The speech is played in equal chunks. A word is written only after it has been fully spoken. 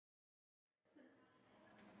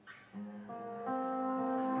I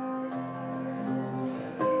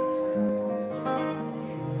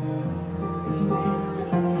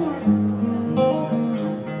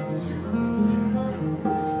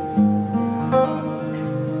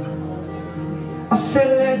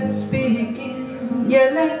said let's begin,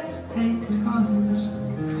 yeah let's take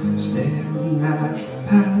turns staring at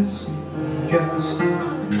passengers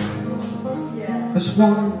as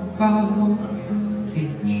one by one,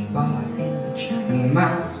 inch by inch, and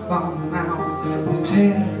mouth by mouth, we'll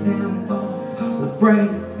tear them up, we'll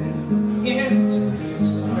break them into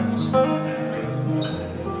pieces.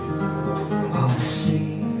 I'll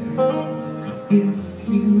see if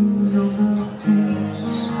you notice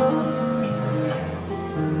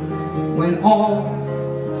when all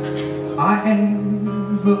I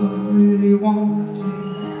ever really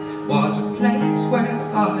wanted was a place where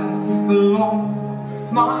I belong.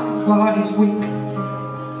 My body's weak,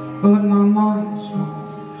 but my mind's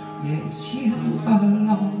strong. Yeah, it's you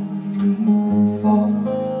alone for.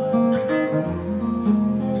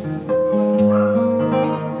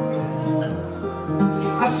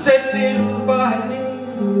 I said little by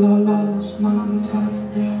little I lost my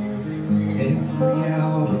touch. Every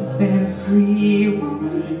hour with everyone.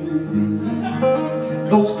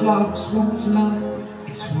 Those clocks won't lie.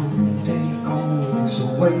 It's one day gone, it's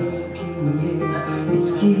awakening, yeah.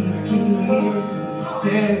 It's kicking in, it's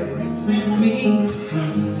tearing me to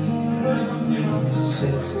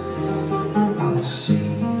pieces. I'll see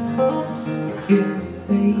if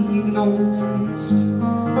they noticed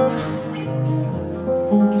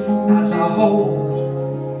as I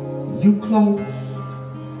hold you close,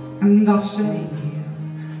 and I say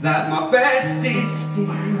that my best is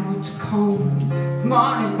still to come.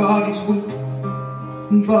 My body's weak,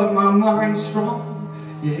 but my mind's strong.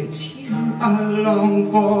 Yeah, it's you I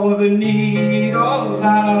long for, the needle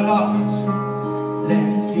that I lost,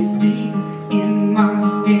 left it deep in my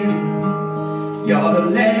skin. You're the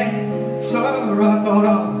letter I thought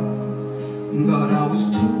of, but I was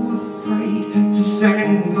too afraid to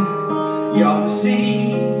send. You're the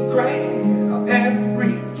secret of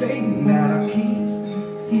everything that I keep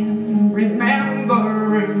in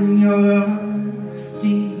remembering. Your love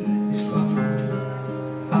deepest love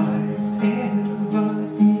I ever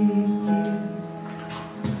did.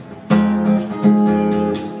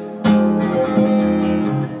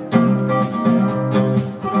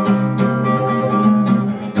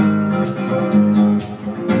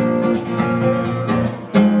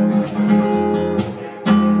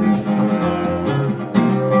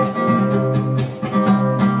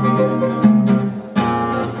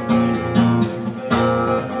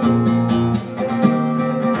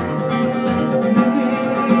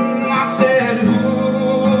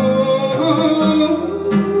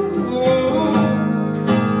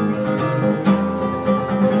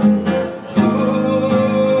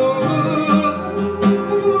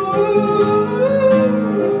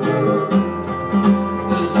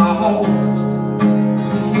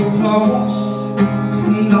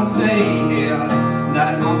 And I'll say here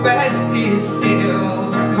that my best is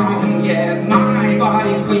still to come. Yeah, my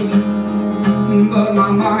body's weak, but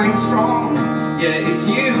my mind's strong. Yeah, it's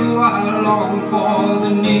you I long for,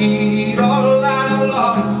 the needle that I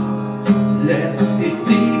lost, left it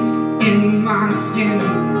deep in my skin.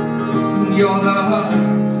 You're the